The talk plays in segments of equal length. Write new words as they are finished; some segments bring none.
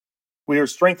We are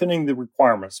strengthening the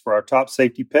requirements for our Top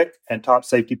Safety Pick and Top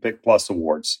Safety Pick Plus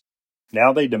awards.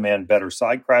 Now they demand better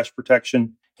side crash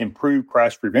protection, improved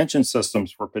crash prevention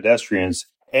systems for pedestrians,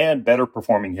 and better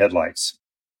performing headlights.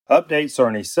 Updates are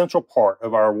an essential part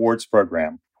of our awards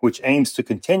program, which aims to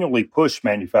continually push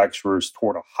manufacturers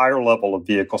toward a higher level of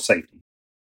vehicle safety.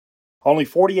 Only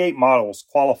 48 models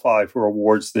qualify for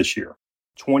awards this year.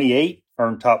 28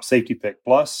 earned Top Safety Pick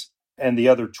Plus, and the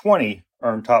other 20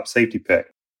 earned Top Safety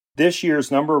Pick. This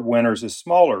year's number of winners is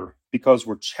smaller because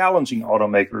we're challenging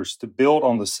automakers to build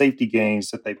on the safety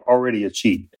gains that they've already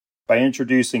achieved by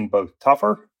introducing both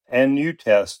tougher and new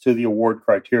tests to the award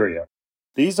criteria.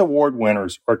 These award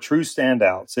winners are true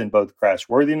standouts in both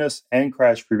crashworthiness and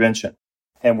crash prevention,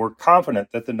 and we're confident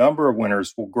that the number of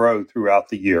winners will grow throughout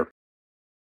the year.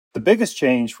 The biggest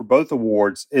change for both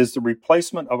awards is the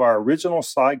replacement of our original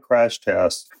side crash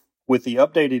test with the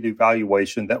updated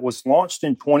evaluation that was launched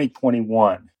in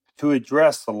 2021 to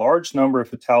address the large number of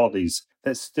fatalities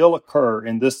that still occur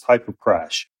in this type of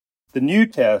crash. The new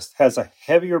test has a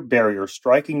heavier barrier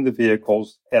striking the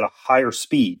vehicles at a higher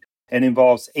speed and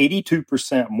involves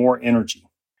 82% more energy.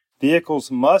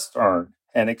 Vehicles must earn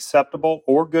an acceptable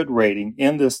or good rating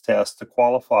in this test to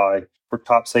qualify for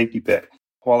Top Safety Pick,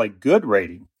 while a good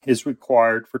rating is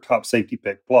required for Top Safety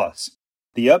Pick Plus.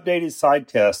 The updated side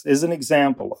test is an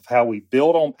example of how we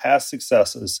build on past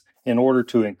successes in order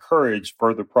to encourage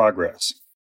further progress.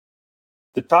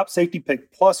 The Top Safety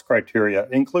Pick Plus criteria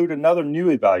include another new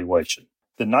evaluation,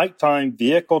 the nighttime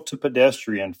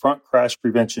vehicle-to-pedestrian front crash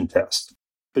prevention test.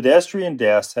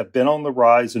 Pedestrian-deaths have been on the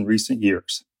rise in recent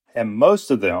years, and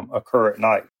most of them occur at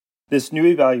night. This new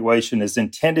evaluation is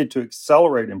intended to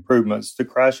accelerate improvements to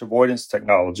crash avoidance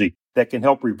technology that can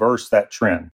help reverse that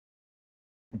trend.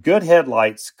 Good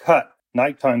headlights cut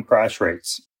nighttime crash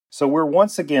rates, so we're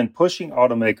once again pushing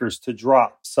automakers to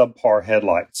drop subpar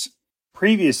headlights.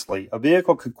 Previously, a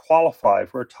vehicle could qualify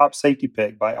for a Top Safety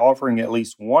Pick by offering at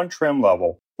least one trim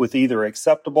level with either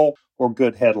acceptable or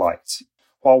good headlights,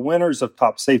 while winners of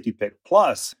Top Safety Pick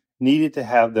Plus needed to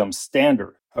have them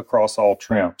standard across all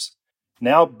trims.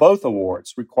 Now both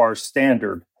awards require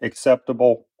standard,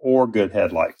 acceptable, or good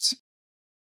headlights.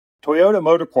 Toyota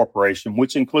Motor Corporation,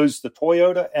 which includes the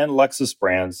Toyota and Lexus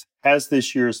brands, has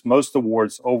this year's most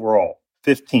awards overall,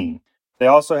 15. They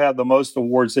also have the most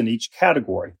awards in each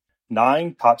category,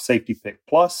 9 Top Safety Pick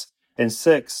Plus and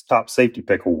 6 Top Safety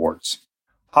Pick awards.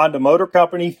 Honda Motor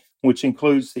Company, which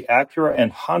includes the Acura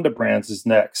and Honda brands, is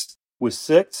next, with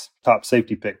 6 Top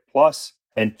Safety Pick Plus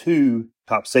and 2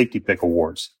 Top Safety Pick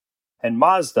awards. And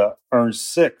Mazda earns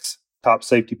 6 Top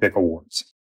Safety Pick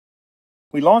awards.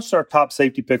 We launched our Top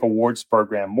Safety Pick Awards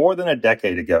program more than a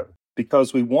decade ago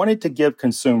because we wanted to give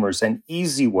consumers an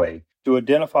easy way to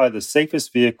identify the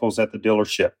safest vehicles at the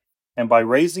dealership. And by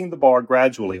raising the bar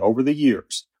gradually over the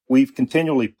years, we've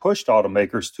continually pushed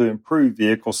automakers to improve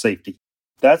vehicle safety.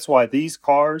 That's why these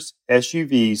cars,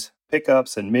 SUVs,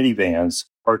 pickups, and minivans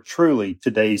are truly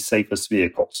today's safest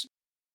vehicles.